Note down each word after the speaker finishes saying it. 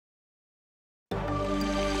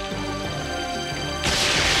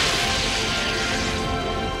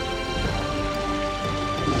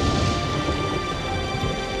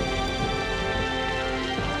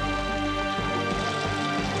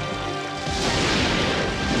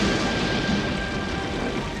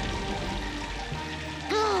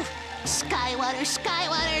Skywater,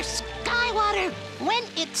 Skywater, Skywater! When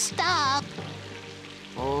it stop?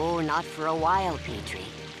 Oh, not for a while, Petrie.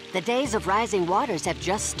 The days of rising waters have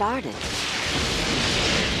just started.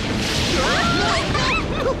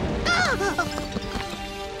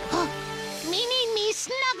 Me need me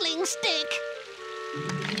snuggling stick.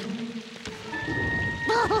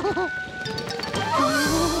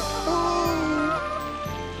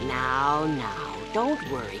 Now, don't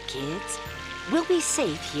worry, kids. We'll be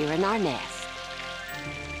safe here in our nest.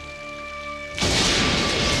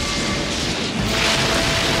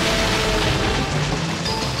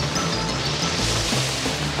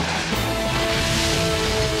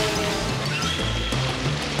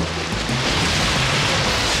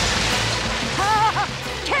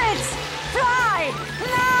 Kids, fly!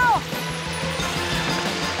 Now!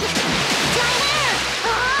 Fly where?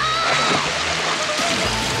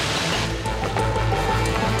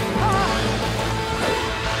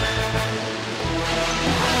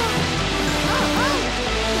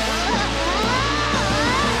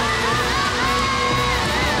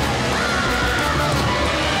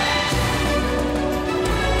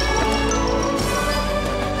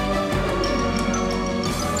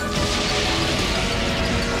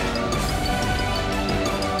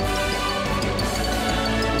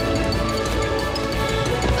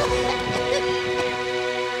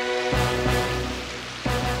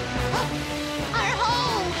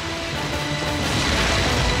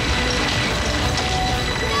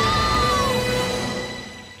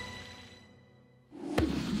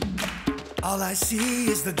 All I see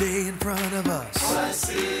is the day in front of us. All I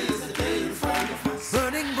see is the day in front of us.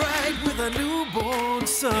 Burning bright with a newborn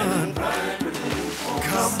sun.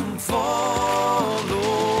 Come follow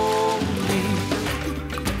me.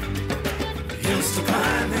 Hills to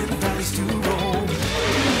climb and valleys to roam.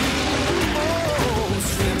 Oh,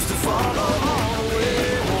 streams to follow all the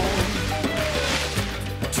way home.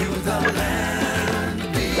 To the land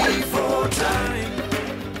before time.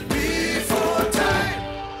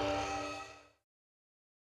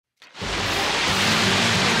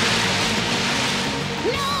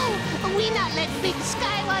 Big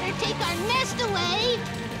Skywater take our nest away!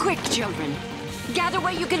 Quick, children. Gather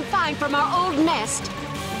what you can find from our old nest.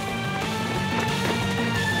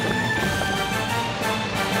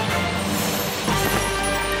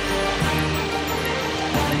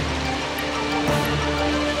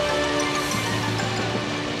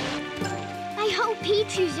 I hope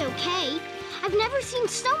Petrie's okay. I've never seen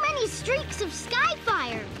so many streaks of sky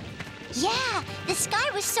fire. Yeah, the sky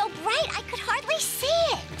was so bright I could hardly see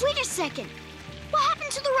it. Wait a second. What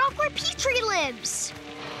happened to the rock where Petrie lives?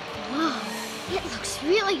 Whoa, it looks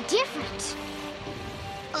really different.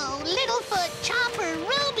 Oh, Littlefoot, Chomper,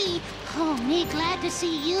 Ruby. Oh, me glad to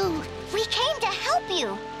see you. We came to help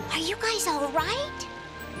you. Are you guys all right?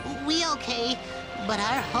 We okay, but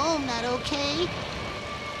our home not okay.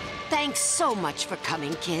 Thanks so much for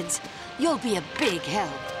coming, kids. You'll be a big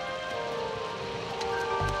help.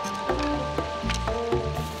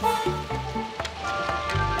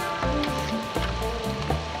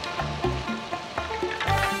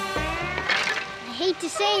 To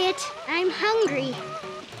say it, I'm hungry.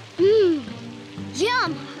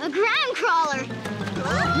 Yum, a ground crawler.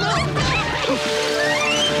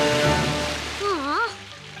 Aw,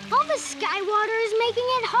 all the sky water is making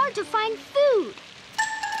it hard to find food.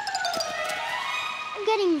 I'm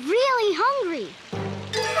getting really hungry.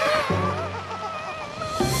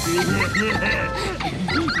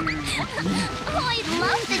 Oh, I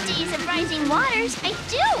love the days of rising waters. I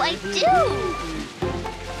do.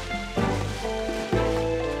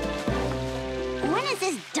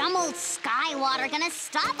 This dumb old sky water gonna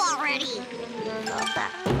stop already?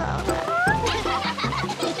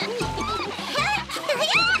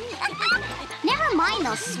 Never mind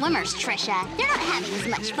those swimmers, Trisha. They're not having as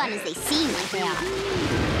much fun as they seem like they are.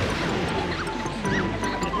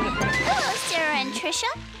 Hello, Cera and Trisha.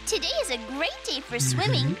 Today is a great day for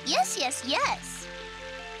swimming. Yes.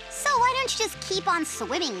 So why don't you just keep on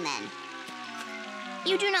swimming then?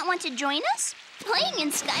 You do not want to join us? Playing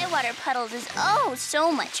in skywater puddles is oh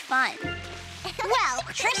so much fun. Well,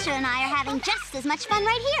 Trisha and I are having just as much fun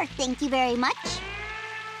right here. Thank you very much.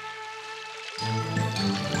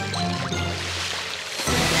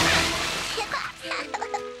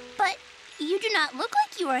 But you do not look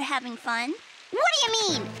like you are having fun. What do you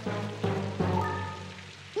mean?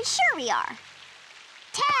 Sure we are.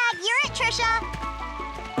 Tag, you're it, Trisha.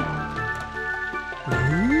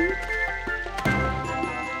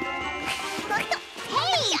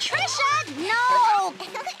 Hey, Trisha! No!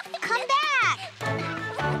 Come back!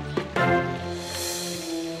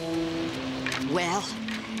 Well,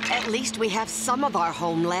 at least we have some of our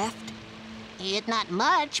home left. It's not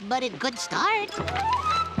much, but it's a good start.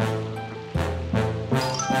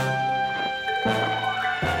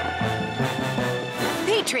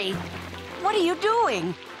 Petrie, what are you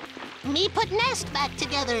doing? Me put nest back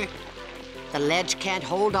together. The ledge can't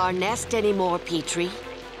hold our nest anymore, Petrie.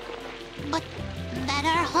 But that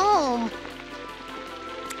our home.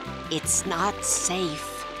 It's not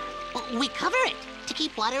safe. We cover it to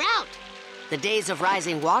keep water out. The days of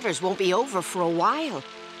rising waters won't be over for a while.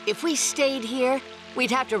 If we stayed here, we'd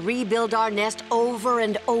have to rebuild our nest over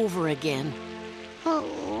and over again.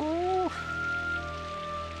 Oh.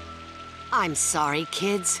 I'm sorry,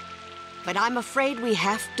 kids, but I'm afraid we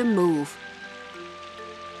have to move.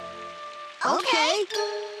 Okay.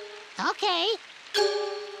 Okay.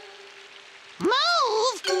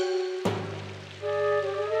 Move!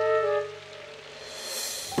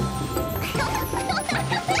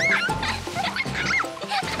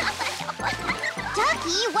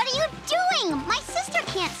 Ducky, what are you doing? My sister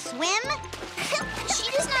can't swim.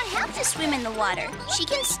 She does not have to swim in the water. She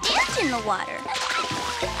can stand in the water.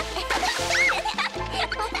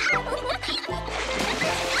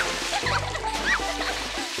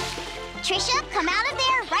 Trisha, come out of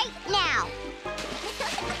there right now.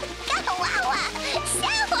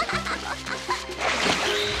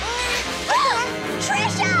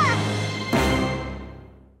 Trisha!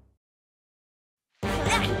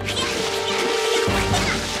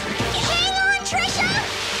 Hang on, Trisha!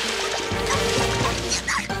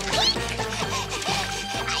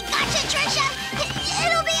 I got you, Trisha!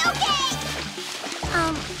 It'll be okay!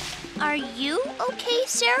 Are you okay,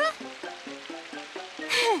 Cera?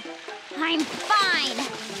 I'm fine,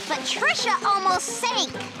 but Trisha almost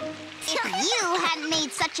sank. If you hadn't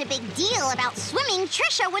made such a big deal about swimming,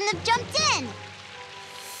 Trisha wouldn't have jumped in.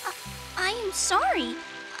 I am sorry.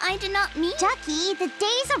 I did not mean... Ducky, the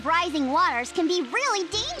days of rising waters can be really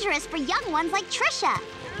dangerous for young ones like Trisha.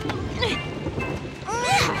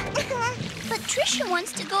 But Trisha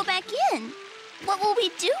wants to go back in. What will we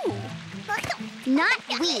do? Not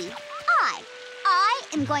we. I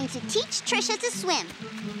am going to teach Trisha to swim.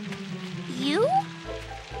 You?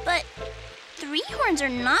 But three-horns are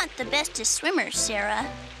not the bestest swimmers, Cera.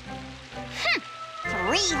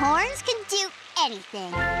 Three horns can do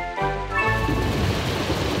anything.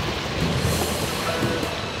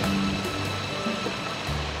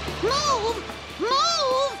 Move!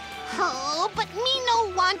 Move! Oh, but me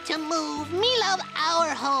no want to move. Me love our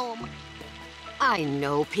home. I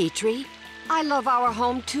know, Petrie. I love our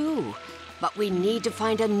home too. But we need to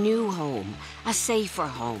find a new home, a safer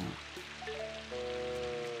home.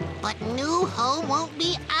 But new home won't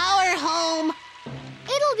be our home.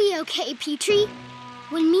 It'll be okay, Petrie.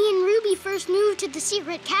 When me and Ruby first moved to the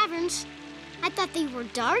secret caverns, I thought they were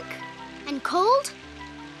dark and cold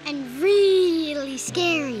and really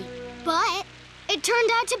scary. But it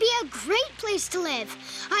turned out to be a great place to live.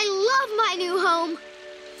 I love my new home.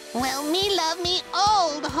 Well, me love me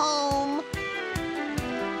old home.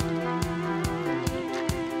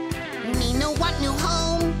 Me no want new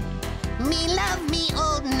home. Me love me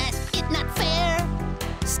old nest. It not fair.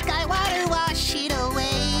 Sky water wash it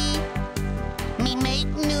away. Me make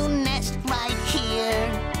new nest right here.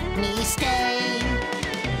 Me stay.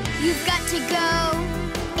 You've got to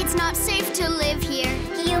go. It's not safe to live here.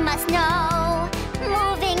 You must know,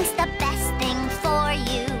 moving's the best thing for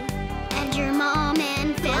you. And your mom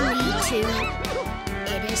and family too.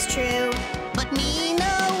 It is true. But me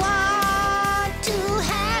no want to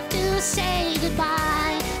have to say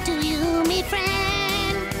goodbye to you, me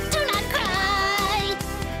friend. Do not cry.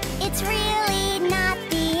 It's really not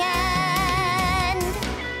the end.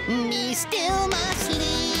 Me still must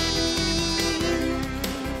leave,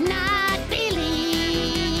 not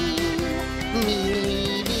believe. Me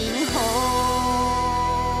leaving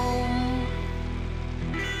home.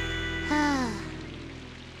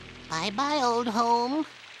 Bye-bye, old home.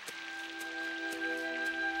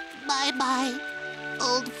 Bye-bye,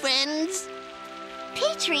 old friends.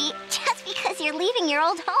 Petrie, just because you're leaving your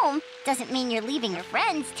old home doesn't mean you're leaving your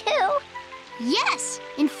friends, too. Yes.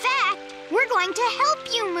 In fact, we're going to help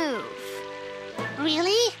you move.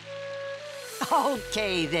 Really?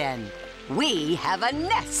 Okay, then. We have a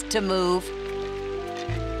nest to move.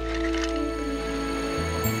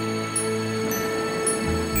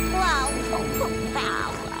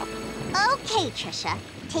 Okay, Trisha.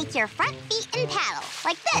 Take your front feet and paddle,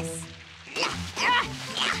 like this.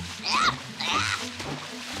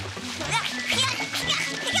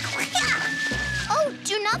 Oh,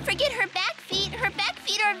 do not forget her back feet. Her back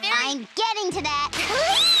feet are very... I'm getting to that.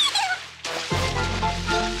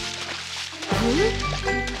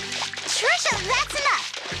 Trisha, that's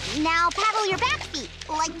enough. Now paddle your back feet,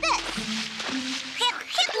 like this.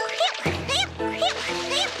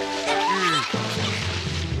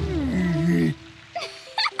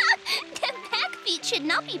 should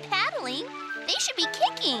not be paddling. They should be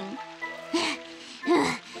kicking.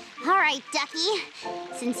 All right, Ducky.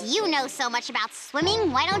 Since you know so much about swimming,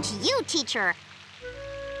 why don't you teach her?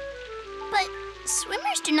 But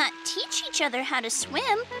swimmers do not teach each other how to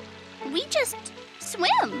swim. We just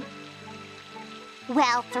swim.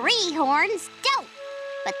 Well, Three Horns don't.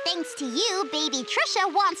 But thanks to you, baby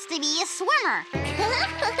Trisha wants to be a swimmer.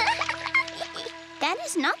 That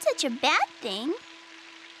is not such a bad thing.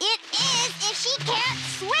 It is if she can't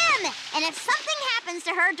swim. And if something happens to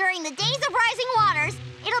her during the days of rising waters,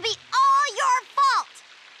 it'll be all your fault.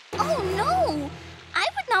 Oh, no. I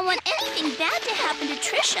would not want anything bad to happen to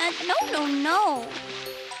Trisha. No, no, no.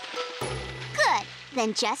 Good.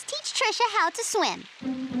 Then just teach Trisha how to swim.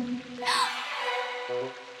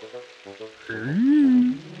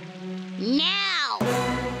 Now!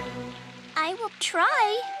 I will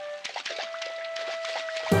try.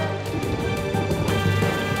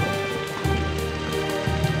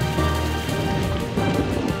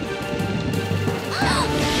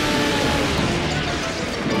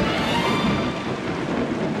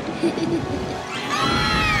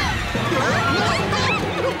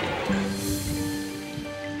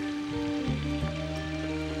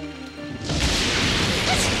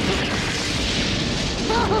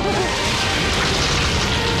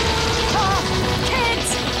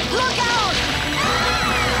 Kids, look out!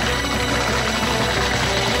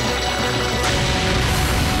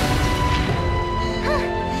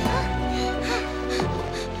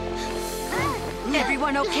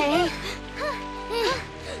 Everyone okay?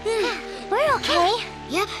 We're okay.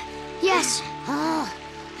 Yep. Yes.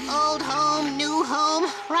 Old home, new home.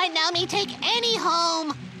 Right now, me take any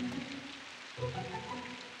home.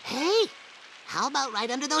 Hey, how about right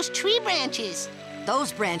under those tree branches?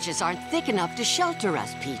 Those branches aren't thick enough to shelter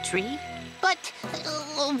us, Petrie. But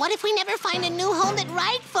what if we never find a new home that's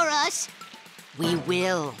right for us? We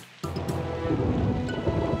will.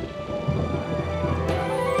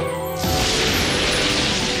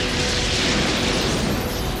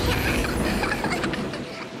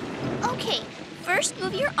 Okay, first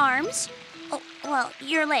move your arms, well,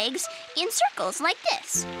 your legs, in circles like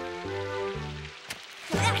this.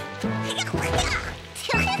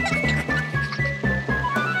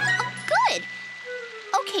 Good.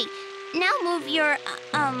 Okay, now move your,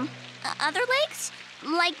 other legs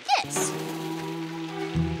like this.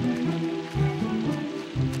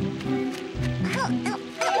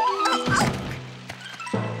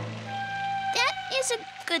 That is a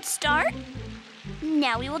good start.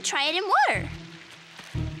 Now we will try it in water.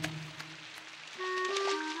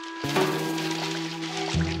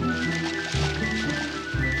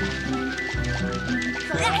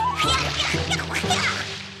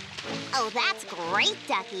 Oh, that's great,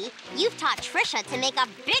 Ducky. You've taught Trisha to make a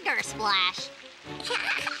bigger splash.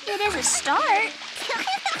 It is a start.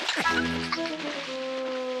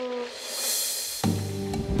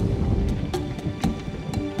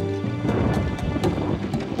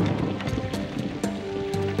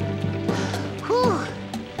 Whew.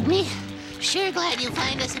 Me sure glad you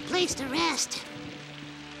find us a place to rest.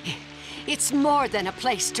 It's more than a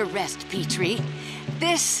place to rest, Petrie.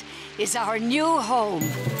 This is our new home.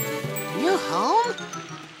 New home?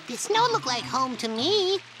 This no look like home to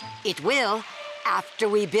me. It will after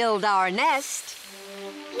we build our nest.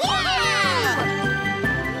 Yeah!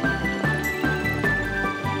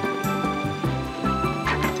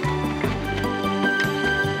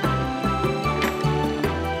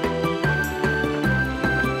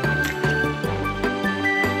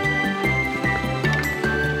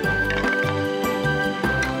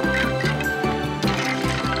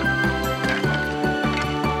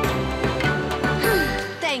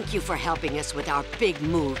 Thank you for helping us with our big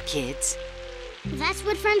move, kids. That's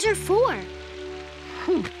what friends are for.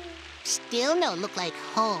 Still no look like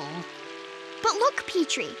home. But look,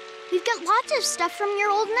 Petrie, we've got lots of stuff from your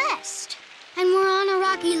old nest. And we're on a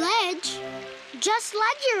rocky ledge, just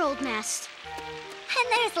like your old nest. And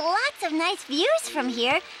there's lots of nice views from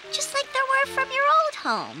here, just like there were from your old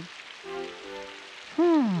home.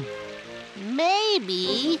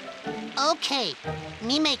 Maybe. Okay,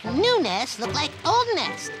 me make new nest look like old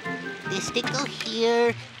nest. This stick go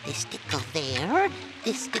here, this stick go there,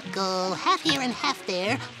 this stick go half here and half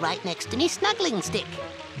there, right next to me snuggling stick.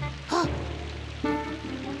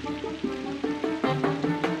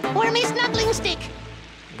 Where me snuggling stick?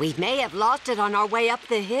 We may have lost it on our way up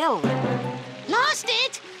the hill. Lost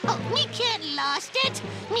it? Oh, me can't lost it.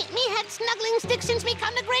 Me had snuggling stick since me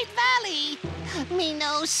come to Great Valley. Me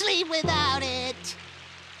no sleep without it.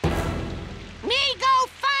 Me go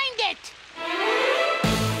find it!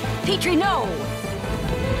 Petrie, no!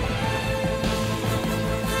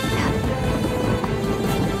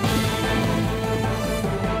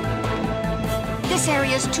 This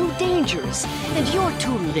area's too dangerous, and you're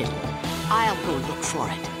too little. I'll go look for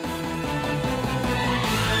it.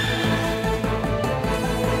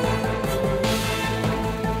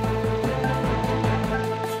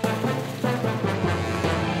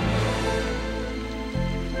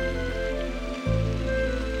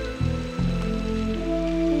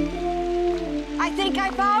 I think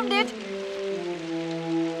I found it.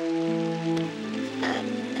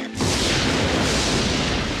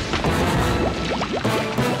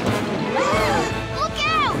 Look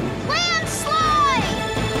out! Landslide!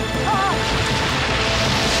 I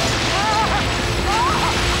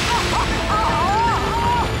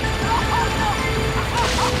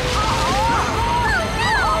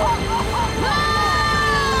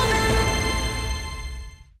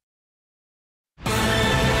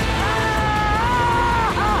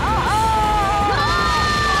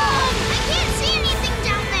can't see anything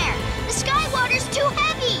down there. The sky water's too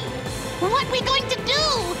heavy. What are we going to do?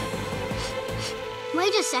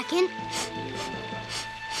 Wait a second.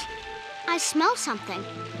 I smell something.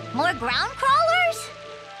 More ground crawlers?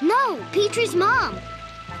 No, Petrie's mom.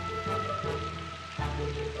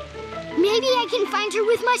 Maybe I can find her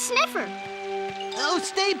with my sniffer. Oh,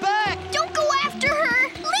 stay back! Don't go after her!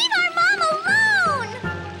 Leave our mom alone!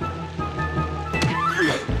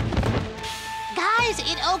 Guys,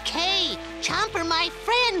 it's okay. Chomper, my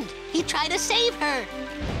friend. He tried to save her.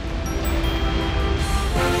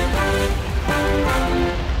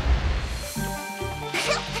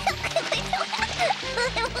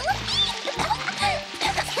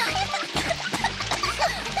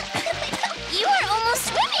 You are almost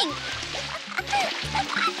swimming!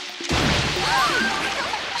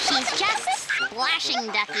 She's just splashing,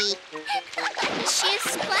 Ducky. She's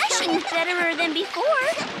splashing better than before.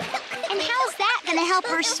 And how's that gonna help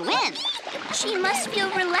her swim? She must feel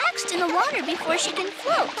relaxed in the water before she can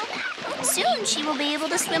float. Soon she will be able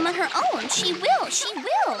to swim on her own. She will, she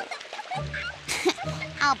will.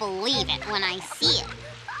 I'll believe it when I see it.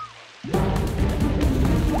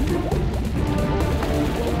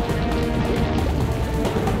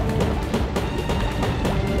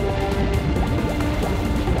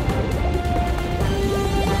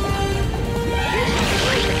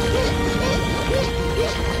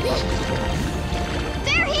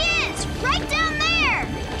 There he is! Right down there!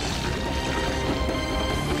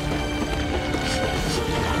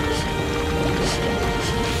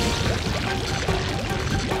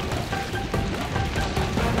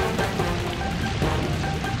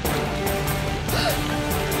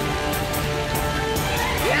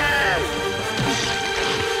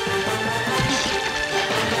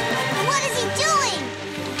 What is he doing?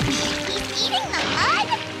 He's eating the mud?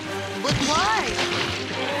 But why?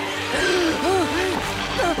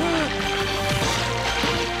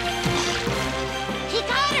 He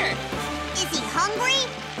got her! Is he hungry?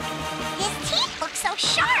 His teeth look so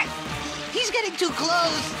sharp! He's getting too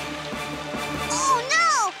close. Oh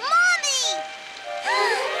no! Mommy!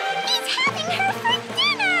 He's having her for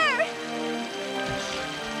dinner!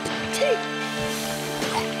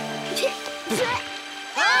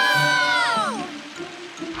 Oh!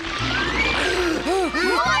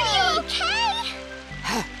 Are you okay?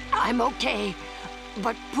 I'm okay,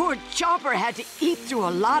 but poor Chomper had to eat through a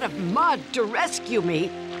lot of mud to rescue me.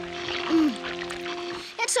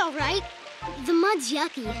 It's all right. The mud's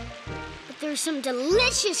yucky, but there's some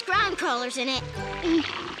delicious ground crawlers in it. Ew!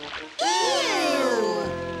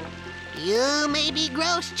 You may be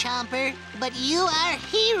gross, Chomper, but you are a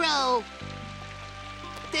hero.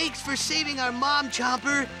 Thanks for saving our mom,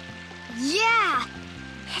 Chomper. Yeah!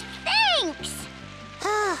 Thanks!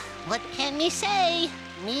 What can we say?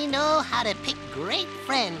 We know how to pick great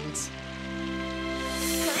friends.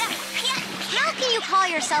 How can you call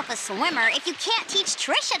yourself a swimmer if you can't teach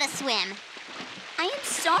Trisha to swim? I am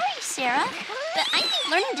sorry, Cera, but I think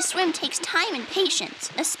learning to swim takes time and patience,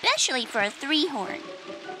 especially for a three-horn.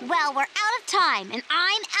 Well, we're out of time, and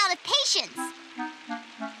I'm out of patience.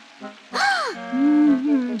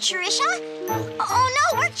 Trisha? Oh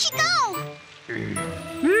no, where'd she go?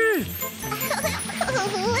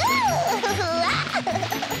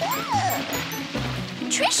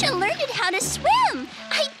 Trisha learned how to swim.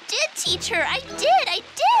 I did teach her. I did.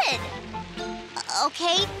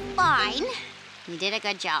 Okay, fine. You did a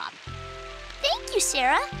good job. Thank you,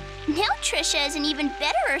 Cera. Now Trisha is an even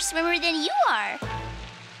better swimmer than you are.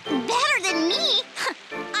 Better than me?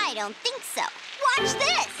 I don't think so. Watch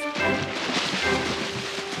this.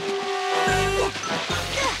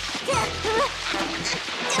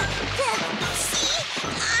 See?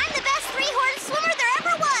 I'm the best three-horned swimmer there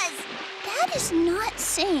ever was. That is not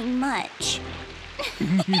saying much.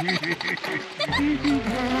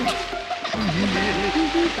 Hey,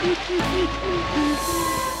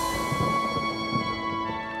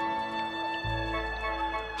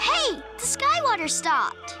 the sky water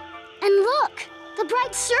stopped. And look, the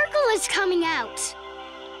bright circle is coming out.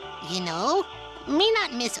 You know, me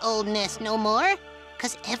not miss old nest no more.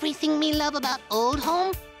 'Cause everything me love about old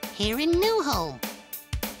home, here in new home.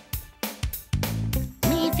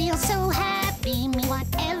 Me feel so happy, me want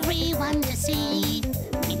everyone to see.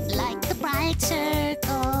 Me like the bright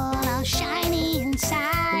circle, all shiny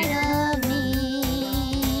inside of me.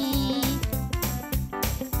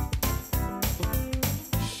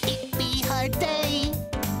 It be hard day,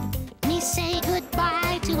 me say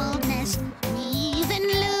goodbye to old nest. Me even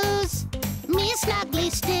lose me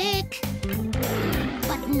snuggly stick.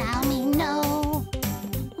 But now me know,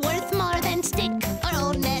 worth more than stick or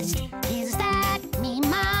old nest is that me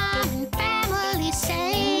mom and family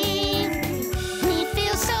save. Me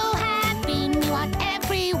feel so happy, me want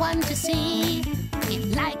everyone to see.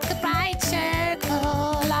 It like the bright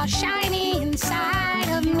circle, all shiny inside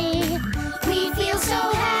of me. We feel so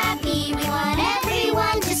happy, we want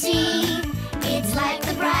everyone to see. It's like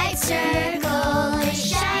the bright circle is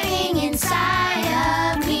shining inside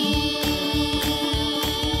of me.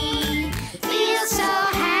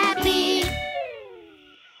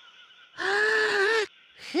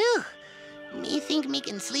 Phew, me think me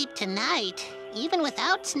can sleep tonight, even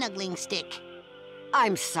without snuggling stick.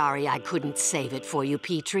 I'm sorry I couldn't save it for you,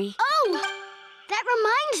 Petrie. Oh, that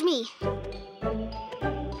reminds me.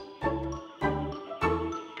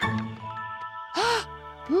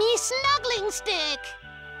 Me snuggling stick!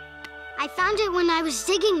 I found it when I was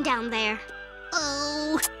digging down there.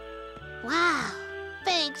 Oh, wow.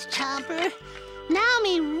 Thanks, Chomper. Now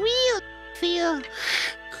me real feel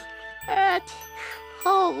at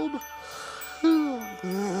home.